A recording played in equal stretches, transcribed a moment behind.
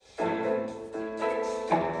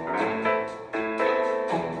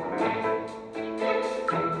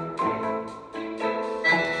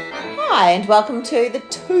Hi, and welcome to the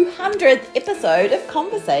 200th episode of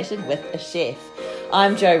Conversation with a Chef.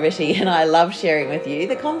 I'm Jo Rittey, and I love sharing with you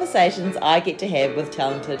the conversations I get to have with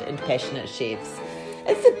talented and passionate chefs.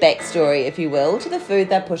 It's the backstory, if you will, to the food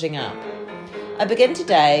they're putting up. I begin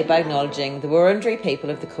today by acknowledging the Wurundjeri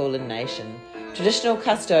people of the Kulin Nation, traditional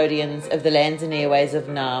custodians of the lands and airways of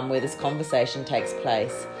Naarm where this conversation takes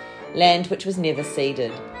place, land which was never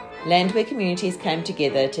ceded. Land where communities came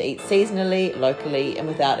together to eat seasonally, locally, and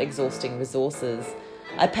without exhausting resources.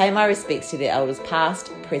 I pay my respects to their elders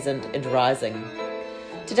past, present, and rising.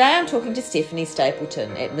 Today I'm talking to Stephanie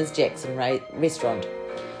Stapleton at Ms. Jackson restaurant.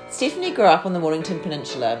 Stephanie grew up on the Mornington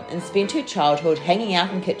Peninsula and spent her childhood hanging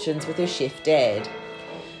out in kitchens with her chef dad.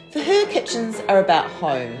 For her, kitchens are about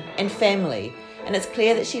home and family, and it's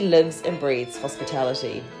clear that she lives and breathes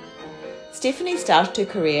hospitality. Stephanie started her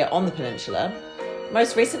career on the peninsula,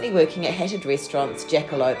 most recently working at Hatted Restaurants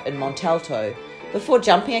Jackalope in Montalto, before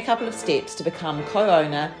jumping a couple of steps to become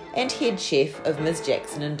co-owner and head chef of Ms.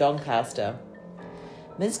 Jackson in Doncaster.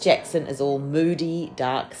 Ms. Jackson is all moody,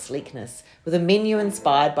 dark sleekness, with a menu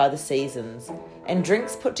inspired by the seasons, and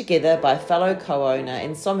drinks put together by fellow co-owner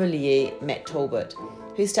and sommelier Matt Talbot,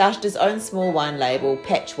 who started his own small wine label,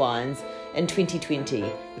 Patch Wines, in 2020,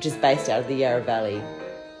 which is based out of the Yarra Valley.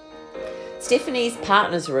 Stephanie's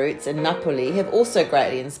partner's roots in Napoli have also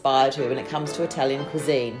greatly inspired her when it comes to Italian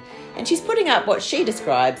cuisine, and she's putting up what she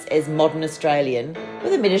describes as modern Australian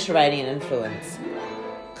with a Mediterranean influence.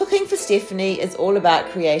 Cooking for Stephanie is all about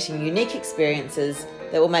creating unique experiences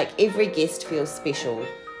that will make every guest feel special,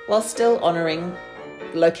 while still honouring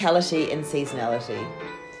locality and seasonality.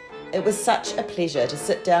 It was such a pleasure to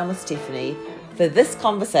sit down with Stephanie for this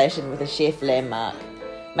conversation with a chef landmark.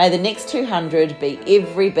 May the next 200 be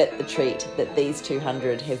every bit the treat that these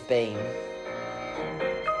 200 have been.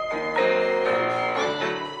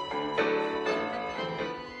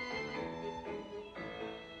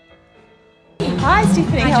 Hi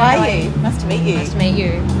Stephanie, how are you? Nice to meet you. Nice to meet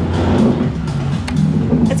you.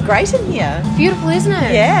 It's great in here. Beautiful, isn't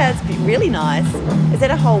it? Yeah, it's really nice. Is that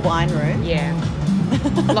a whole wine room? Yeah.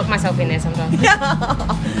 Lock myself in there sometimes.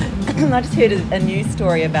 I just heard a news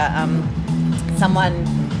story about someone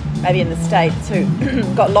maybe in the States who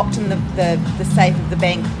got locked in the safe of the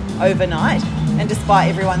bank overnight, and despite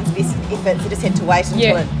everyone's best efforts, they just had to wait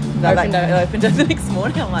until it opened it the next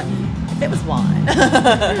morning. I'm like, if that was wine.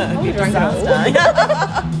 I would drink it all.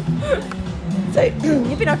 So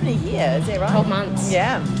you've been open a year, is that right? 12 months.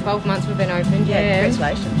 Yeah. 12 months we've been open, yeah.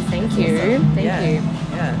 Congratulations. Thank you. Awesome. Thank you.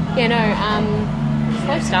 Yeah. Yeah, no,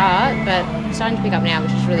 slow start, but starting to pick up now,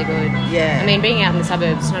 which is really good. Yeah. I mean, being out in the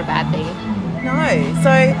suburbs is not a bad thing. No.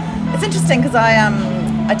 So it's interesting because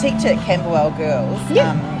I teach at Camberwell Girls,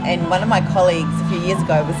 and one of my colleagues a few years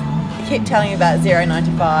ago kept telling me about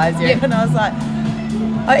 095, and I was like,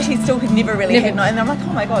 I actually still had never really had, and I'm like,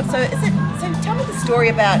 oh my god. So tell me the story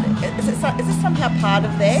about. Is this somehow part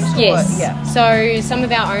of that? Yes. Or, yeah. So some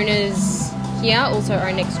of our owners here also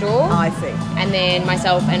own next door. Oh, I see. And then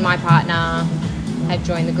myself and my partner have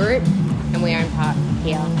joined the group, and we own part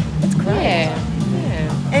here. That's great. Yeah.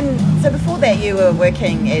 And so before that, you were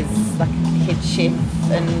working as like head chef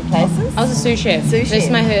in places? I was a sous chef. This is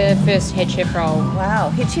my first head chef role. Wow,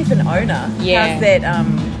 head chef and owner. Yeah.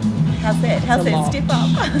 How's that step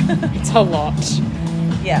up? It's a lot.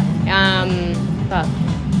 Yeah. But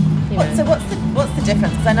you know. So what's the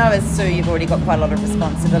difference? Because I know as sous you've already got quite a lot of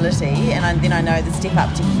responsibility, and then I know the step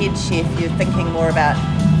up to head chef, you're thinking more about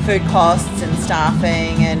food costs and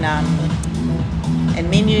staffing and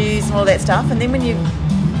menus and all that stuff. And then when you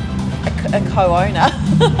a co-owner,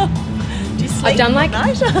 do you sleep I've done at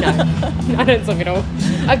night? No, I don't sleep at all.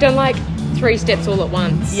 I've done like 3 steps all at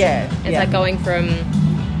once. Yeah. It's like going from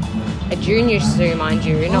a junior sous, mind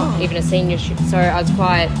you, not even a senior chef. So I was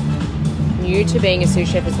quite new to being a sous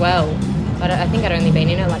chef as well. But I think I'd only been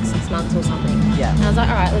in it like 6 months or something. Yeah. And I was like,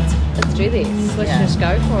 all right, let's do this. Let's just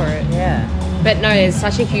go for it. Yeah. But no, there's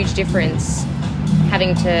such a huge difference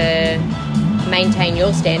having to maintain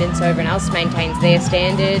your standards so everyone else maintains their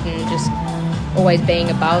standard, and just always being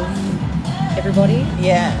above everybody.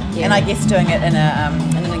 Yeah. And I guess doing it in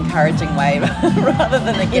an encouraging way rather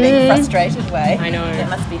than a getting frustrated way. I know. That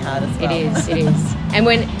must be hard as well. It is. And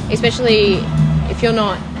especially if you're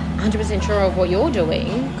not 100% sure of what you're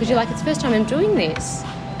doing, because you're like, it's the first time I'm doing this.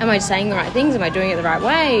 Am I saying the right things? Am I doing it the right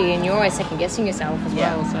way? And you're always second guessing yourself as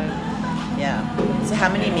well. So. Yeah. So how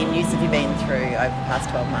many menus have you been through over the past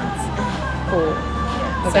 12 months? 4.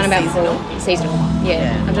 Yeah. I've done about seasonal? 4. Seasonal.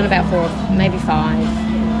 Yeah. I've done about 4, maybe 5.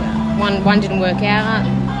 Yeah. One didn't work out,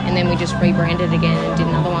 and then we just rebranded again and did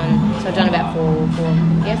another one. So I've done about 4.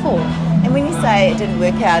 Yeah, 4. And when you say it didn't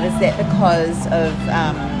work out, is that because of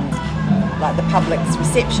like the public's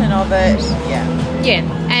reception of it. Yeah,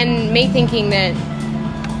 and me thinking that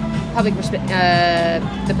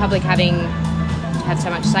the public having to have so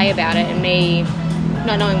much say about it, and me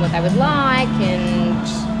not knowing what they would like,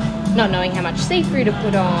 and not knowing how much seafood to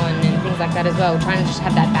put on, and things like that as well. Trying to just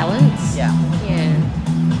have that balance. Yeah.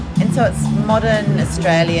 And so it's modern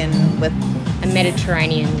Australian with a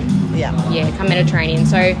Mediterranean. Yeah, come Mediterranean.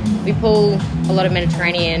 So we pull a lot of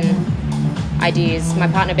Mediterranean ideas. My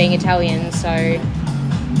partner being Italian, so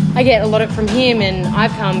I get a lot of it from him, and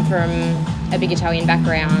I've come from a big Italian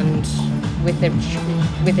background with the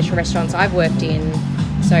restaurants I've worked in.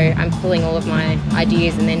 So I'm pulling all of my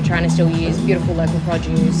ideas and then trying to still use beautiful local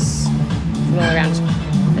produce from all around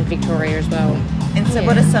Victoria as well. And so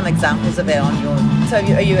what are some examples of that on your... So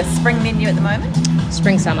are you a spring menu at the moment?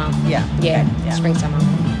 Spring, summer. Yeah. Spring, summer.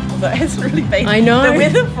 Although it hasn't really been I know. the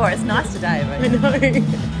weather for it. It's nice today. But... I know.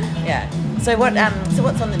 Yeah. So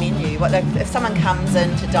what's on the menu? If someone comes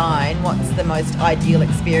in to dine, what's the most ideal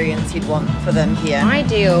experience you'd want for them here?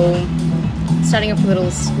 Ideal, starting off with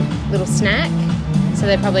a little snack. So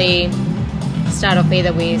they'd probably start off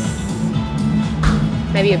either with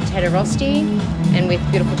maybe a potato rosti and with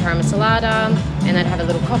beautiful taramasalata, and they'd have a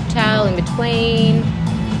little cocktail in between,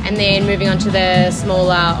 and then moving on to the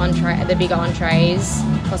smaller the bigger entrees,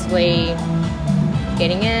 possibly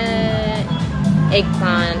getting a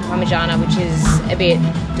eggplant parmigiana, which is a bit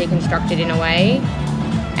deconstructed in a way,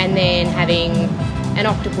 and then having an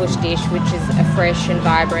octopus dish, which is a fresh and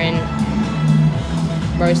vibrant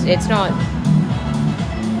roast. It's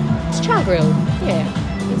char grilled,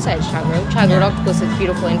 you'd say it's char grilled. Char grilled octopus, it's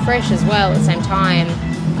beautiful and fresh as well at the same time.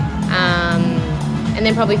 And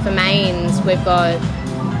then probably for mains, we've got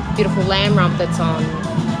beautiful lamb rump that's on,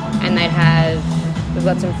 and we've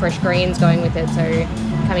got some fresh greens going with it. So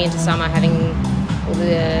coming into summer, having all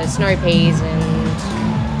the snow peas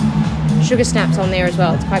and sugar snaps on there as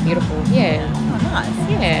well. It's quite beautiful. Yeah. Oh, nice.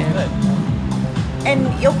 Yeah. Good.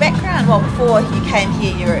 And your background, before you came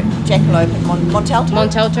here, you were at Jackalope and Montalto?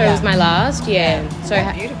 Montalto was my last,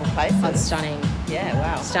 So beautiful places. Oh, it's stunning. Yeah,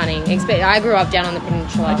 wow. Stunning. I grew up down on the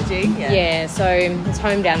peninsula. Oh, did you? Yeah, so it's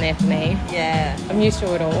home down there for me. Yeah. I'm used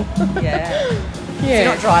to it all. Yeah. Yeah. So you're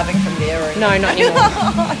not driving from there or anything? No, not anymore.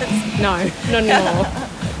 No, not anymore.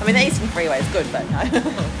 I mean, the Eastern Freeway is good, but no.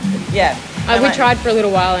 Yeah. We tried for a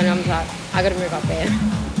little while, and I'm like, I got to move up there.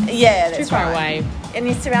 Yeah, that's too far right. away. And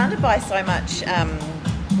you're surrounded by so much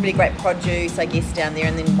really great produce, I guess, down there,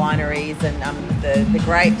 and then wineries and the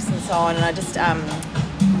grapes and so on. And I just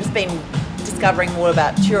been discovering more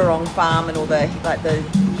about Turong Farm and all the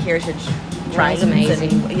heritage grains.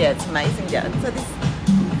 Amazing. And, it's amazing down. So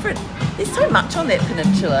there's so much on that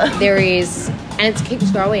peninsula. There is, and it keeps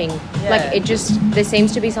growing. Yeah. There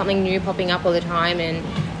seems to be something new popping up all the time, and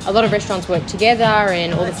a lot of restaurants work together,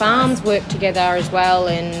 and all the farms work together as well,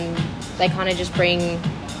 and they kind of just bring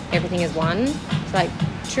everything as one. It's like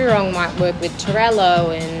Turong might work with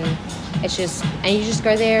Torello, and you just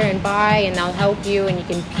go there and buy, and they'll help you, and you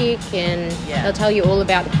can pick, and they'll tell you all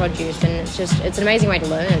about the produce, and it's an amazing way to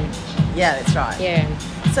learn. Yeah, that's right. Yeah.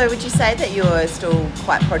 So would you say that you're still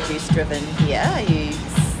quite produce driven here? Are you...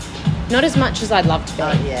 Not as much as I'd love to be.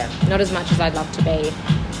 Oh, yeah. Not as much as I'd love to be.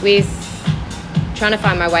 With trying to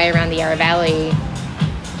find my way around the Yarra Valley,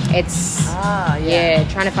 it's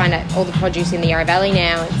trying to find out all the produce in the Yarra Valley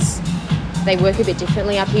now. They work a bit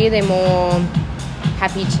differently up here. They're more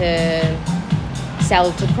happy to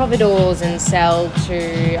sell to providors and sell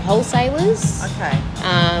to wholesalers. Okay.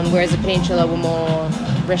 Whereas the Peninsula were more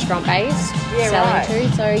restaurant based selling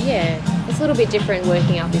to. So it's a little bit different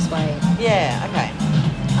working up this way. Yeah. Okay.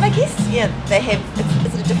 And I guess they have.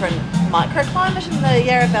 Is it a different microclimate in the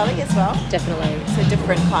Yarra Valley as well? Definitely. So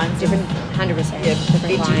different kinds. 100%. Yeah,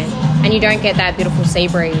 different clients. And you don't get that beautiful sea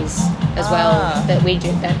breeze as well that we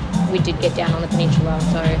did get down on the peninsula.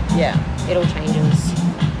 So it all changes.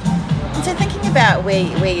 And so thinking about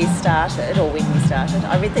where you started, or when you started,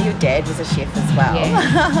 I read that your dad was a chef as well.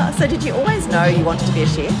 Yeah. So did you always know you wanted to be a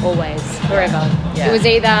chef? Always, forever. Yeah.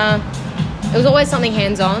 It was always something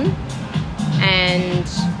hands-on, and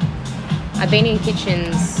I've been in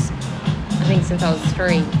kitchens, I think, since I was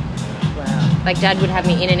 3. Wow. Like, Dad would have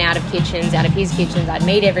me in and out of kitchens, out of his kitchens. I'd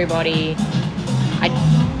meet everybody. I'd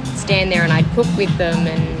stand there and I'd cook with them,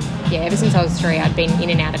 and ever since I was 3, I'd been in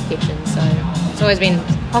and out of kitchens. So it's always been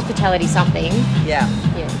hospitality something. Yeah.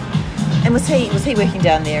 And was he working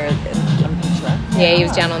down there on the peninsula? Yeah, he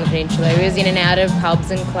was down on the peninsula. He was in and out of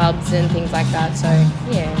pubs and clubs and things like that. So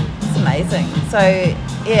it's amazing. So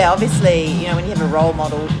obviously, when you have a role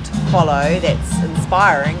model to follow, that's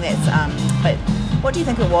inspiring. But what do you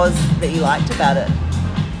think it was that you liked about it?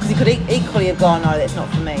 Because you could equally have gone, no, that's not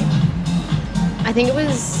for me. I think it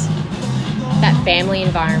was that family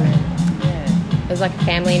environment. Yeah. It was like a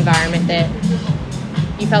family environment that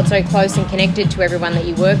you felt so close and connected to everyone that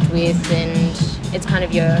you worked with, and it's kind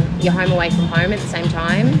of your home away from home at the same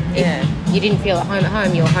time. Yeah. If you didn't feel at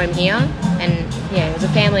home, you were home here, and it was a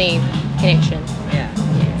family connection. Yeah.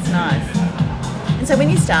 It's nice. And so when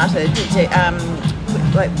you started, did you,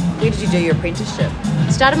 where did you do your apprenticeship?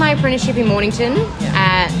 Started my apprenticeship in Mornington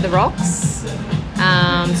at the Rocks,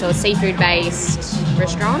 so a seafood-based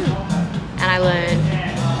restaurant, and I learned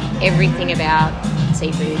everything about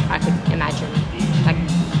seafood I could imagine. Like,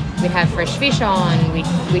 we'd have fresh fish on,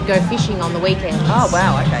 we'd go fishing on the weekends. Oh,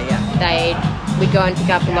 wow, okay, yeah. We'd go and pick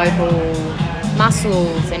up the local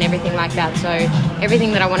mussels and everything like that. So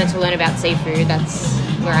everything that I wanted to learn about seafood, that's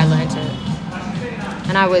where I learnt it.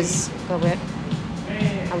 And I was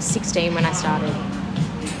 16 when I started.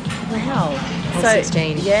 Wow. I was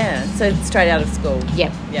 16. Yeah, so straight out of school.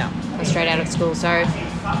 Yep. Yeah. I was straight out of school. So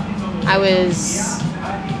I was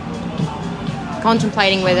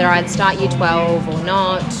contemplating whether I'd start year 12 or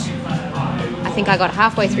not. I think I got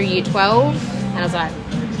halfway through year 12 and I was like,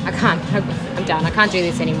 I'm done. I can't do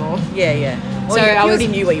this anymore. Yeah, yeah. Well, so you I already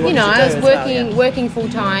knew what you wanted to do. I was working full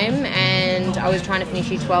time, and I was trying to finish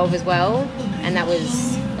year 12 as well, and that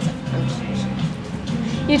was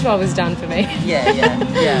year 12 was done for me. Yeah.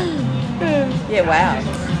 Yeah, wow.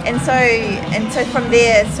 And so from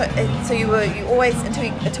there, so you always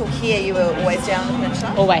until here you were always down the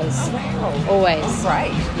peninsula? Always. Oh, wow. Always.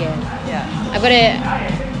 Great. Yeah. I've got a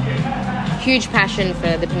huge passion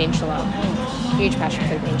for the peninsula. Huge passion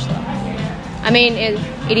for the peninsula. I mean,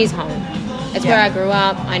 it is home. It's where I grew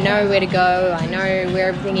up. I know where to go. I know where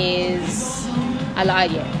everything is. I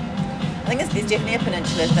think there's definitely a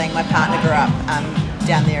peninsula thing. My partner grew up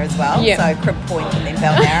down there as well. Yeah. So Crib Point and then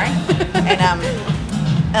Balnarring. And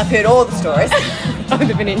I've heard all the stories. Oh,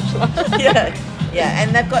 the peninsula. Yeah,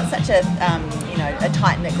 and they've got such a a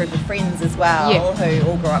tight-knit group of friends as well who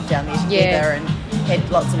all grew up down there together and had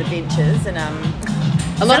lots of adventures. And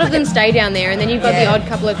a lot of them stay down there, and then you've got the odd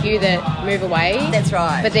couple of you that move away. That's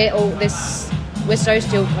right. But they're all we're so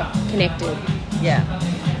still connected. Yeah.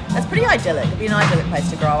 That's pretty idyllic. It'd be an idyllic place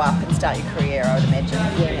to grow up and start your career, I would imagine.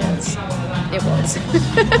 Yeah, it was.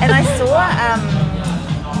 And I saw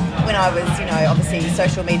when I was, obviously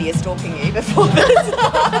social media stalking you before this,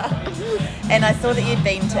 and I saw that you'd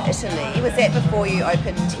been to Italy. Was that before you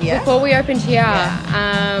opened here? Before we opened here,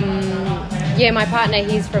 my partner,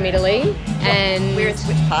 he's from Italy. And which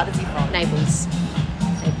part is he from? Naples.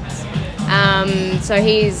 So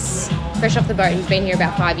he's fresh off the boat. He's been here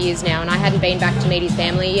about 5 years now, and I hadn't been back to meet his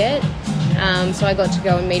family yet. So I got to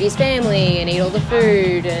go and meet his family and eat all the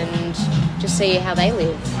food and just see how they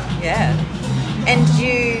live. Yeah. And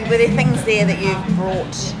were there things there that you've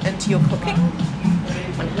brought into your cooking?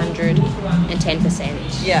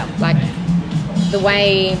 110%. Yeah. Like the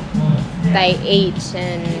way they eat,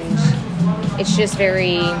 and it's just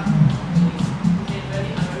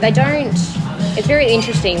it's very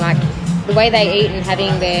interesting, like the way they eat and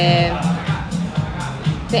having their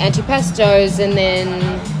antipastos, and then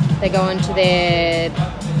they go into their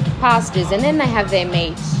pastas, and then they have their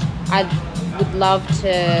meat. I would love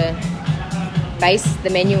to base the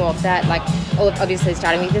menu off that, like obviously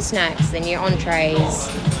starting with your snacks, then your entrees,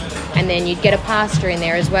 and then you'd get a pasta in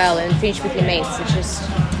there as well, and finish with your meats.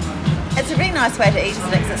 It's a really nice way to eat,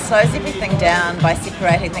 isn't it? Because it slows everything down by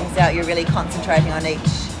separating things out. You're really concentrating on each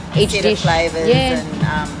set dish. Of flavours, Yeah.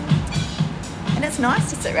 And it's nice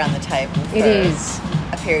to sit around the table for It is.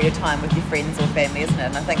 a period of time with your friends or family, isn't it?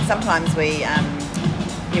 And I think sometimes we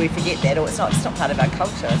forget that, or it's not part of our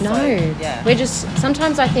culture. No. So, yeah. We're just,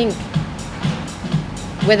 sometimes I think,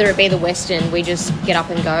 whether it be the Western, we just get up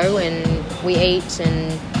and go and we eat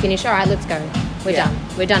and finish. All right, let's go. We're done.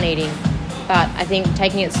 We're done eating. But I think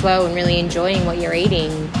taking it slow and really enjoying what you're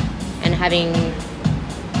eating and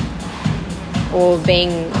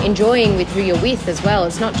enjoying with who you're with as well.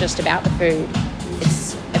 It's not just about the food.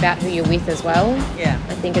 It's about who you're with as well. Yeah.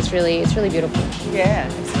 I think it's really beautiful. Yeah,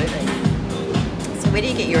 absolutely. So where do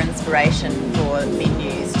you get your inspiration for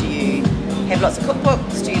menus? Do you have lots of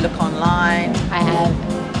cookbooks? Do you look online? I have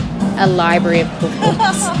a library of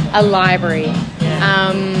cookbooks. A library.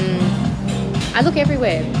 Yeah. I look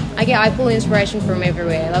everywhere. I pull inspiration from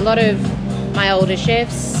everywhere. A lot of my older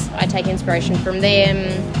chefs, I take inspiration from them,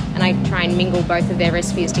 and I try and mingle both of their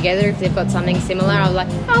recipes together. If they've got something similar, I'll like,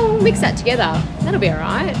 we'll mix that together. That'll be all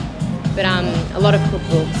right. But a lot of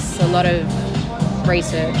cookbooks, a lot of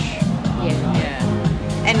research. Yeah.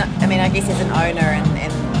 And I mean, I guess as an owner and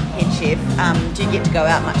head chef, do you get to go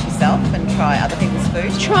out much yourself and try other people's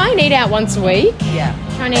food? Try and eat out once a week. Yeah.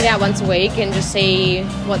 Try and eat out once a week and just see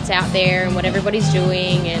what's out there and what everybody's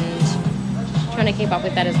doing, and trying to keep up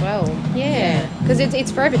with that as well. Yeah. Because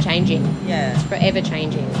it's forever changing. Yeah. It's forever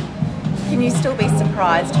changing. Can you still be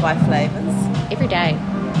surprised by flavours? Every day.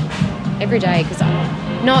 Every day, because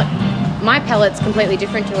my palate's completely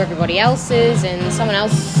different to everybody else's, and someone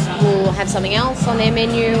else will have something else on their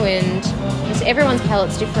menu, and just everyone's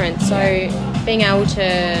palate's different. So being able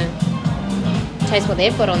to taste what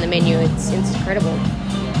they've got on the menu, it's incredible.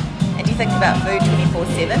 And do you think about food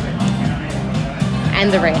 24/7?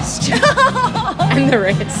 And the rest. And the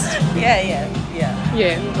rest.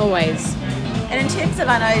 Yeah, always. And in terms of,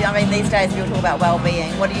 I mean, these days people talk about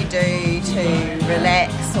well-being. What do you do to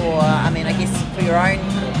relax, or, I guess for your own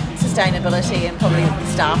sustainability and probably the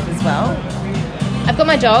staff as well? I've got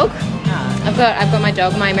my dog. I've got my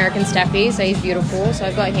dog, my American Staffy, so he's beautiful. So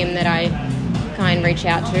I've got him that I kind of reach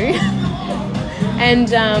out to. And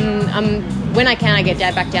when I can, I get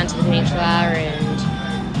Dad back down to the peninsula, and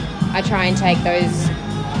I try and take those.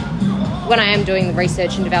 When I am doing the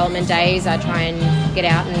research and development days, I try and get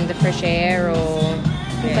out in the fresh air or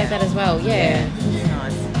things like that as well. Yeah.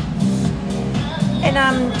 Nice.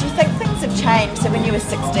 And do you think things have changed? So when you were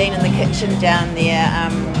 16 in the kitchen down there,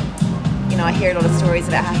 I hear a lot of stories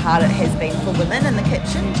about how hard it has been for women in the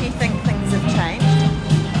kitchen. Do you think things have changed?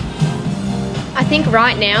 I think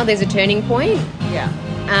right now there's a turning point. Yeah.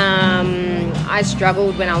 I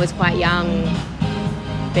struggled when I was quite young,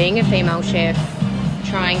 being a female chef,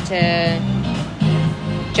 trying to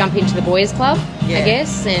jump into the boys' club, I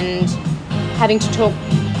guess, and having to talk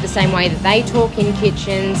the same way that they talk in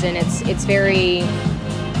kitchens, and it's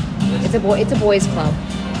a boys' club.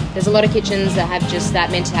 There's a lot of kitchens that have just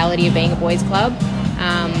that mentality of being a boys' club,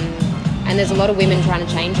 and there's a lot of women trying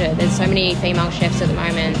to change it. There's so many female chefs at the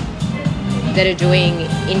moment that are doing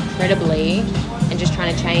incredibly and just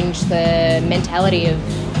trying to change the mentality of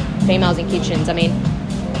females in kitchens. I mean,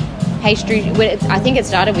 pastry, I think it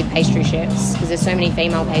started with pastry chefs because there's so many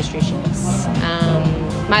female pastry chefs.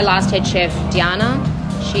 My last head chef, Diana,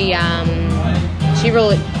 she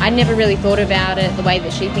really, I never really thought about it the way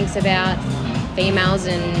that she thinks about females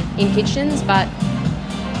in kitchens, but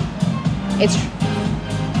it's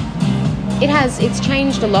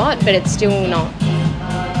changed a lot, but it's still not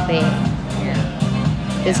there.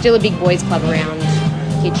 There's still a big boys' club around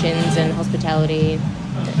kitchens and hospitality.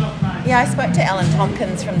 Yeah, I spoke to Alan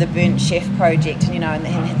Tompkins from the Burnt Chef Project,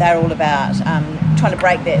 and they're all about trying to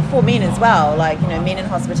break that for men as well. Men in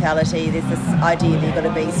hospitality, there's this idea that you've got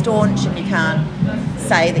to be staunch and you can't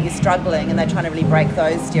say that you're struggling, and they're trying to really break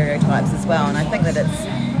those stereotypes as well. And I think that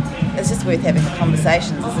it's just worth having the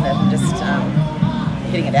conversations, isn't it? And just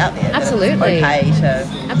getting it out there. Absolutely. It's okay to...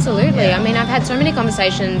 Absolutely. Yeah. I mean, I've had so many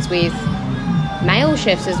conversations with male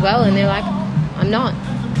chefs as well, and they're like, I'm not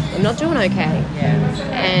doing okay. Yeah.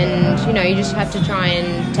 And, you just have to try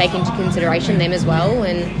and take into consideration them as well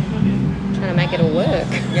and trying to make it all work.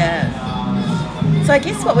 Yeah. So I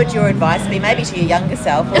guess what would your advice be, maybe to your younger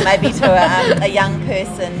self or maybe to a young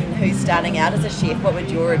person who's starting out as a chef, what would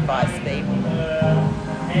your advice be?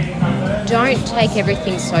 Don't take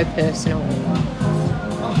everything so personal,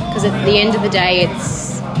 because at the end of the day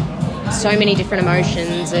it's so many different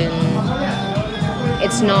emotions, and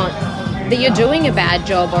it's not that you're doing a bad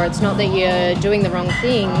job or it's not that you're doing the wrong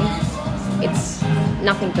thing. It's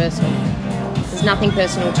nothing personal. There's nothing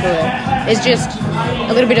personal to it. There's just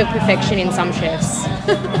a little bit of perfection in some chefs.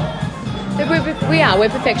 We're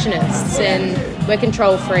perfectionists and we're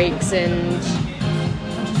control freaks, and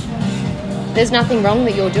there's nothing wrong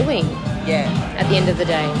that you're doing at the end of the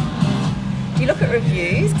day. Do you look at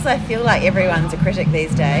reviews? Because I feel like everyone's a critic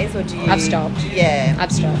these days, or do you... I've stopped. Yeah.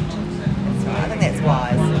 I've stopped. That's right. I think that's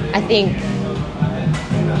wise. I think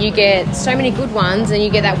you get so many good ones and you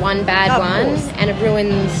get that one bad one, and it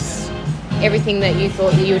ruins everything that you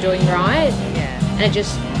thought that you were doing right. Yeah. And it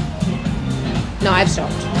just... No, I've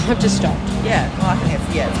stopped. I've just stopped. Yeah. Well, I think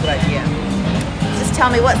it's a good idea. Just tell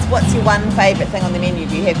me, what's your one favourite thing on the menu?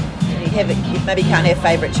 Do you have it? You maybe can't have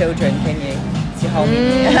favourite children, can you? It's your whole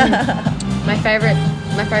menu. My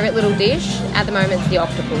favourite little dish at the moment is the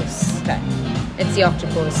octopus. Okay. It's the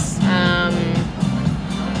octopus.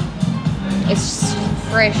 It's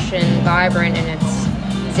fresh and vibrant, and it's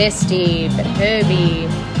zesty but herby.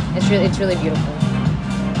 It's really beautiful.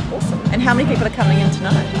 Awesome. And how many people are coming in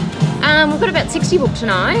tonight? We've got about 60 booked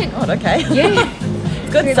tonight. Oh, okay. Yeah.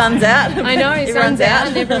 Good, sun's out. I know, Everyone's sun's out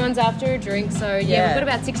and everyone's after a drink. So, we've got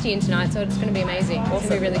about 60 in tonight, so it's going to be amazing. Awesome. It's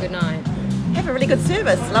going to be a really good night. Have a really good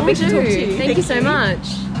service. Lovely to talk to you. Thank you so much.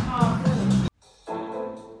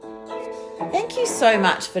 Thank you so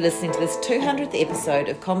much for listening to this 200th episode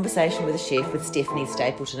of Conversation with a Chef with Stephanie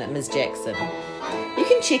Stapleton at Ms. Jackson. You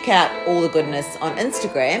can check out all the goodness on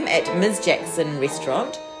Instagram at Ms. Jackson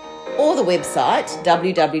Restaurant or the website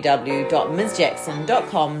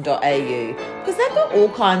www.msjackson.com.au, because they've got all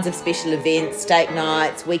kinds of special events, steak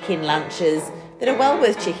nights, weekend lunches that are well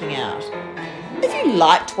worth checking out. If you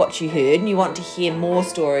liked what you heard and you want to hear more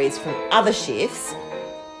stories from other chefs,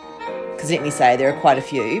 because let me say there are quite a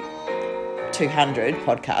few, 200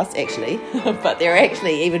 podcasts actually, but there are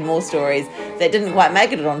actually even more stories that didn't quite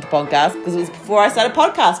make it onto podcast because it was before I started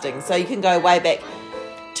podcasting. So you can go way back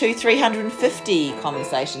to 350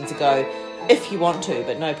 conversations ago if you want to,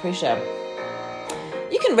 but no pressure.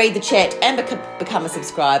 You can read the chat and become a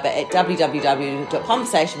subscriber at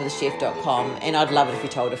www.conversationwithachef.com, and I'd love it if you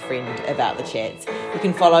told a friend about the chats. You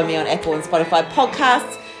can follow me on Apple and Spotify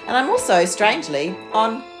podcasts, and I'm also, strangely,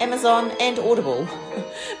 on Amazon and Audible.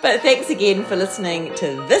 But thanks again for listening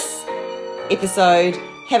to this episode.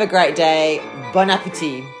 Have a great day. Bon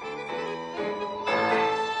appetit.